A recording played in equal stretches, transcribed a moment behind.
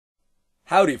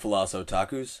Howdy,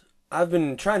 Philosotakus. I've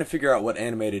been trying to figure out what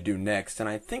anime to do next, and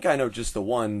I think I know just the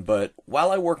one, but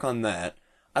while I work on that,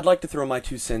 I'd like to throw my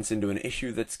 2 cents into an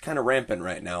issue that's kinda rampant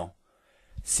right now.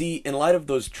 See, in light of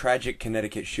those tragic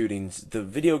Connecticut shootings, the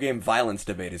video game violence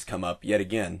debate has come up yet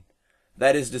again.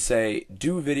 That is to say,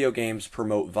 do video games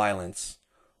promote violence?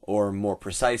 Or more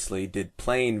precisely, did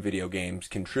playing video games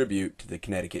contribute to the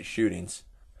Connecticut shootings?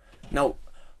 Now,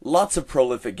 lots of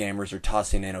prolific gamers are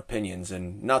tossing in opinions,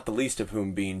 and not the least of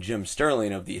whom being Jim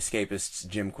Sterling of the Escapists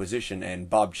Jimquisition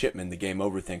and Bob Chipman, the Game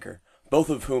Overthinker,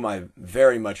 both of whom I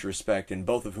very much respect and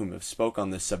both of whom have spoke on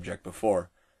this subject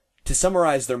before. To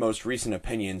summarize their most recent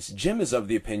opinions, Jim is of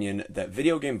the opinion that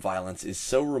video game violence is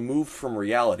so removed from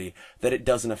reality that it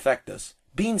doesn't affect us,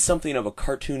 being something of a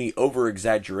cartoony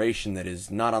over-exaggeration that is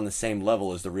not on the same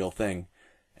level as the real thing,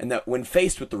 and that when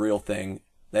faced with the real thing,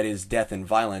 that is, death and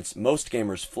violence, most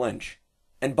gamers flinch.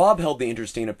 And Bob held the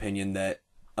interesting opinion that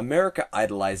America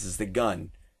idolizes the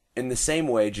gun, in the same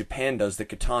way Japan does the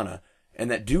katana, and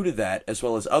that due to that, as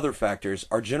well as other factors,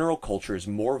 our general culture is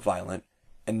more violent,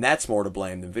 and that's more to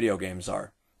blame than video games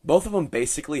are. Both of them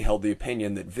basically held the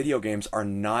opinion that video games are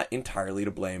not entirely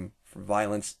to blame for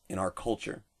violence in our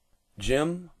culture.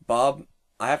 Jim, Bob,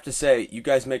 I have to say, you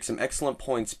guys make some excellent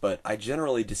points, but I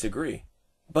generally disagree.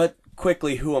 But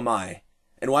quickly, who am I?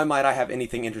 And why might I have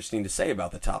anything interesting to say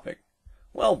about the topic?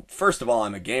 Well, first of all,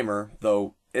 I'm a gamer,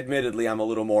 though admittedly I'm a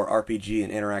little more RPG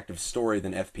and interactive story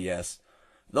than FPS,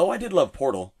 though I did love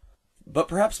Portal. But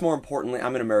perhaps more importantly,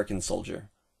 I'm an American soldier,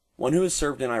 one who has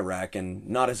served in Iraq, and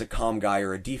not as a comm guy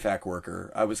or a DFAC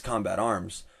worker. I was combat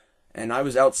arms, and I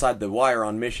was outside the wire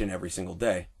on mission every single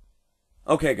day.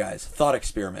 Okay guys, thought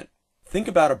experiment. Think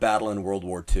about a battle in World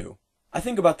War II. I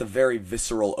think about the very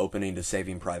visceral opening to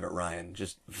Saving Private Ryan,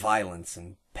 just violence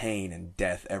and pain and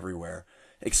death everywhere,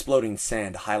 exploding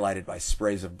sand highlighted by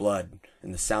sprays of blood,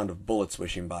 and the sound of bullets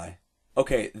whishing by.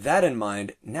 Okay, that in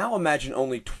mind, now imagine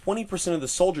only 20% of the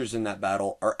soldiers in that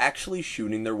battle are actually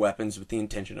shooting their weapons with the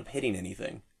intention of hitting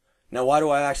anything. Now why do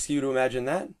I ask you to imagine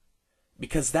that?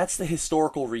 Because that's the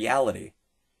historical reality.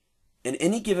 In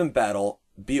any given battle,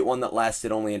 be it one that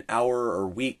lasted only an hour or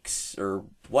weeks or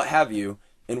what have you,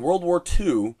 in World War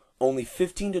II, only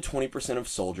 15 to 20% of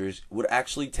soldiers would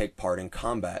actually take part in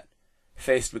combat.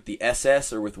 Faced with the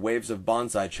SS or with waves of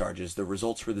bonsai charges, the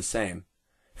results were the same.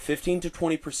 15 to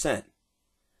 20%.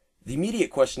 The immediate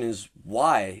question is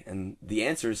why, and the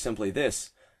answer is simply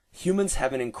this. Humans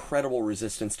have an incredible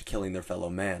resistance to killing their fellow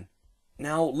man.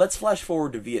 Now, let's flash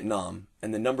forward to Vietnam,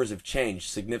 and the numbers have changed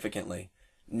significantly.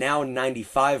 Now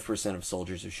 95% of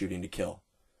soldiers are shooting to kill.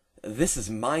 This is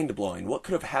mind-blowing. What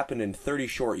could have happened in 30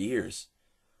 short years?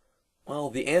 Well,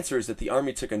 the answer is that the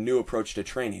Army took a new approach to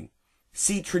training.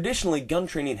 See, traditionally gun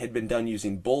training had been done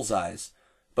using bullseyes,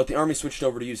 but the Army switched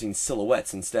over to using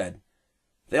silhouettes instead.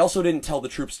 They also didn't tell the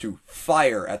troops to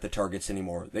fire at the targets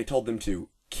anymore. They told them to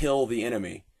kill the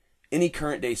enemy. Any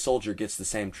current-day soldier gets the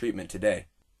same treatment today.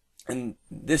 And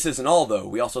this isn't all, though.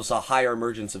 We also saw higher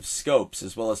emergence of scopes,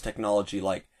 as well as technology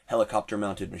like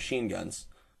helicopter-mounted machine guns.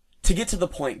 To get to the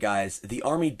point, guys, the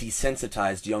Army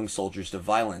desensitized young soldiers to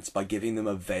violence by giving them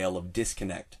a veil of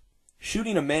disconnect.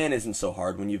 Shooting a man isn't so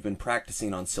hard when you've been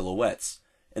practicing on silhouettes,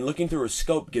 and looking through a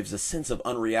scope gives a sense of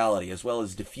unreality as well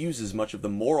as diffuses much of the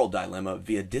moral dilemma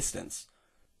via distance.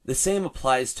 The same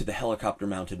applies to the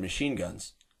helicopter-mounted machine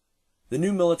guns. The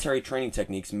new military training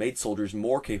techniques made soldiers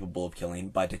more capable of killing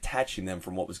by detaching them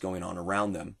from what was going on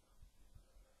around them.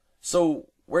 So,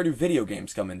 where do video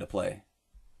games come into play?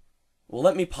 Well,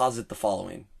 let me posit the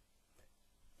following.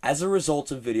 As a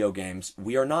result of video games,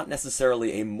 we are not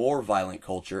necessarily a more violent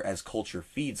culture as culture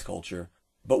feeds culture,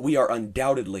 but we are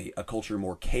undoubtedly a culture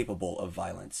more capable of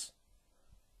violence.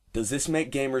 Does this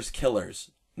make gamers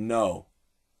killers? No.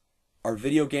 Are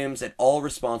video games at all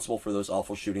responsible for those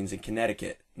awful shootings in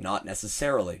Connecticut? Not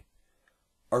necessarily.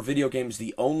 Are video games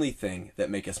the only thing that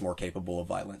make us more capable of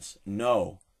violence?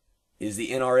 No. Is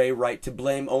the NRA right to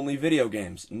blame only video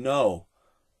games? No.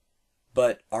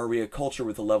 But are we a culture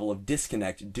with a level of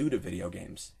disconnect due to video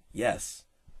games? Yes.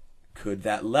 Could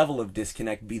that level of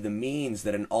disconnect be the means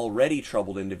that an already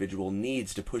troubled individual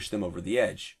needs to push them over the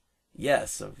edge?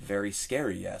 Yes, a very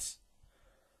scary yes.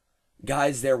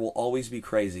 Guys, there will always be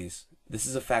crazies. This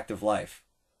is a fact of life.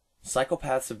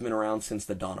 Psychopaths have been around since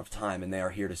the dawn of time, and they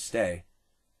are here to stay.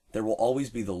 There will always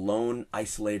be the lone,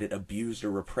 isolated, abused,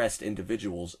 or repressed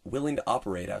individuals willing to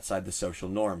operate outside the social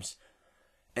norms.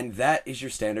 And that is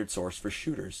your standard source for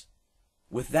shooters.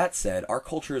 With that said, our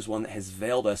culture is one that has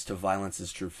veiled us to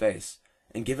violence's true face,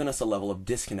 and given us a level of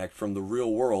disconnect from the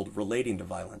real world relating to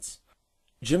violence.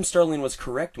 Jim Sterling was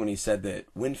correct when he said that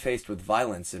when faced with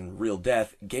violence and real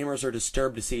death, gamers are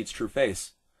disturbed to see its true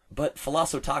face. But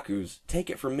Philosotakus, take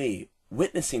it from me,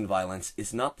 witnessing violence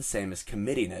is not the same as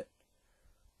committing it.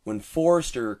 When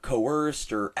forced or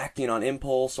coerced or acting on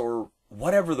impulse or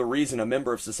whatever the reason a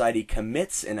member of society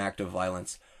commits an act of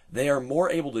violence, they are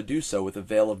more able to do so with a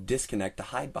veil of disconnect to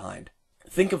hide behind.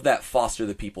 Think of that Foster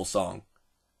the People song.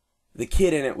 The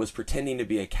kid in it was pretending to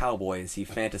be a cowboy as he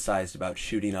fantasized about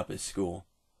shooting up his school.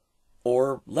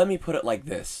 Or let me put it like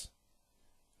this.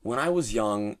 When I was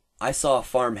young, I saw a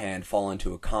farmhand fall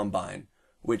into a combine,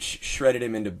 which shredded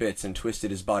him into bits and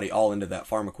twisted his body all into that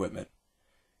farm equipment.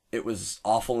 It was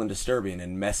awful and disturbing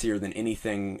and messier than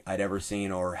anything I'd ever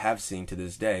seen or have seen to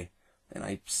this day, and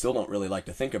I still don't really like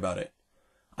to think about it.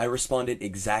 I responded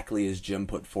exactly as Jim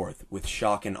put forth, with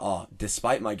shock and awe,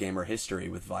 despite my gamer history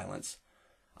with violence.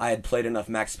 I had played enough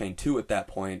Max Payne 2 at that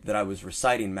point that I was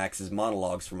reciting Max's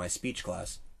monologues for my speech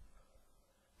class.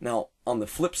 Now, on the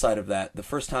flip side of that, the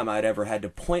first time I'd ever had to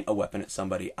point a weapon at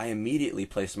somebody, I immediately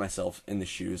placed myself in the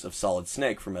shoes of Solid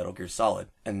Snake from Metal Gear Solid.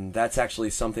 And that's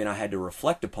actually something I had to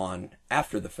reflect upon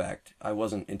after the fact. I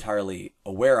wasn't entirely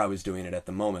aware I was doing it at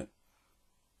the moment.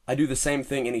 I do the same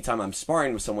thing anytime I'm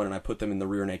sparring with someone and I put them in the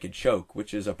rear naked choke,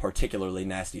 which is a particularly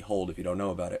nasty hold if you don't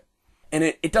know about it. And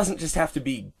it doesn't just have to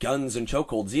be guns and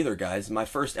chokeholds either, guys. My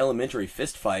first elementary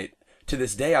fist fight, to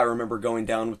this day I remember going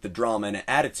down with the drama and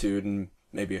attitude and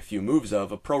maybe a few moves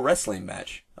of a pro wrestling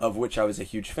match, of which I was a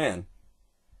huge fan.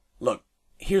 Look,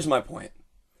 here's my point.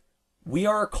 We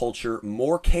are a culture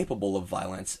more capable of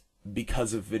violence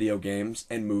because of video games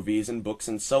and movies and books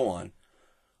and so on.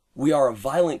 We are a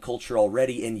violent culture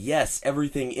already, and yes,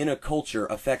 everything in a culture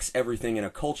affects everything in a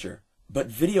culture. But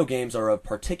video games are of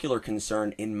particular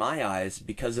concern in my eyes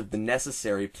because of the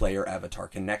necessary player-avatar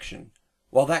connection.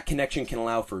 While that connection can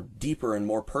allow for deeper and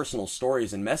more personal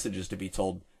stories and messages to be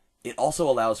told, it also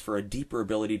allows for a deeper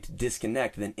ability to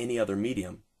disconnect than any other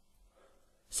medium.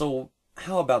 So,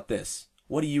 how about this?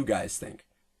 What do you guys think?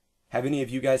 Have any of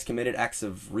you guys committed acts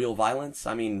of real violence?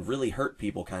 I mean, really hurt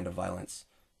people kind of violence.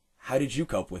 How did you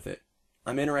cope with it?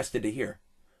 I'm interested to hear.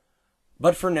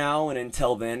 But for now, and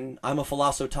until then, I'm a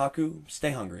Philosotaku.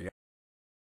 Stay hungry.